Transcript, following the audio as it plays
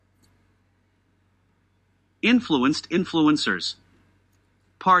Influenced influencers.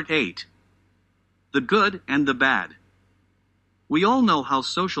 Part 8. The good and the bad. We all know how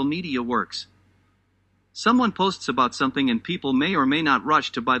social media works. Someone posts about something and people may or may not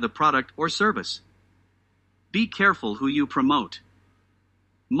rush to buy the product or service. Be careful who you promote.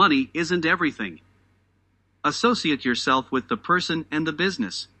 Money isn't everything. Associate yourself with the person and the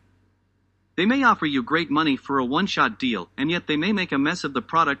business. They may offer you great money for a one-shot deal, and yet they may make a mess of the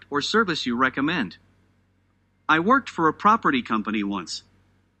product or service you recommend. I worked for a property company once.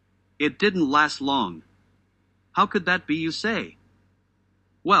 It didn't last long. How could that be, you say?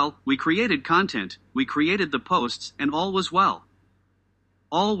 Well, we created content, we created the posts, and all was well.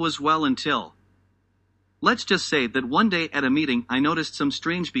 All was well until... Let's just say that one day at a meeting I noticed some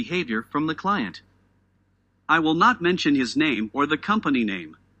strange behavior from the client. I will not mention his name or the company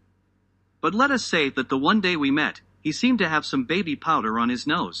name. But let us say that the one day we met, he seemed to have some baby powder on his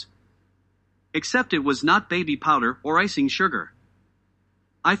nose. Except it was not baby powder or icing sugar.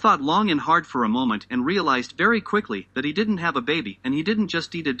 I thought long and hard for a moment and realized very quickly that he didn't have a baby and he didn't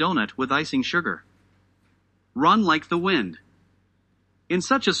just eat a donut with icing sugar. Run like the wind. In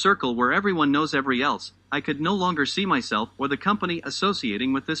such a circle where everyone knows every else, I could no longer see myself or the company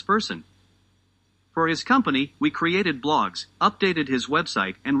associating with this person. For his company, we created blogs, updated his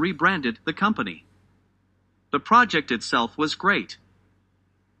website, and rebranded the company. The project itself was great.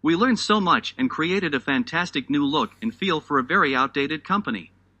 We learned so much and created a fantastic new look and feel for a very outdated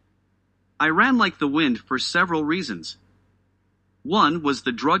company. I ran like the wind for several reasons. One was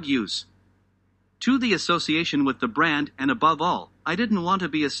the drug use. Two, the association with the brand, and above all, I didn't want to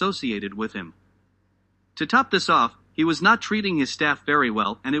be associated with him. To top this off, he was not treating his staff very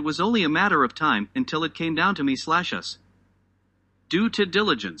well, and it was only a matter of time until it came down to me/us. Due to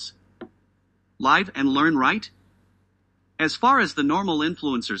diligence. Live and learn, right? As far as the normal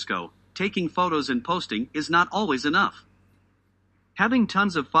influencers go, taking photos and posting is not always enough. Having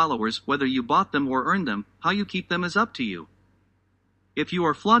tons of followers, whether you bought them or earned them, how you keep them is up to you. If you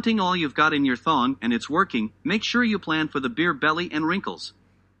are flaunting all you've got in your thong and it's working, make sure you plan for the beer belly and wrinkles.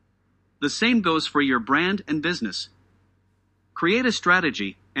 The same goes for your brand and business. Create a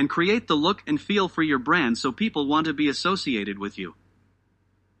strategy, and create the look and feel for your brand so people want to be associated with you.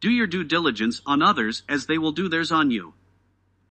 Do your due diligence on others as they will do theirs on you.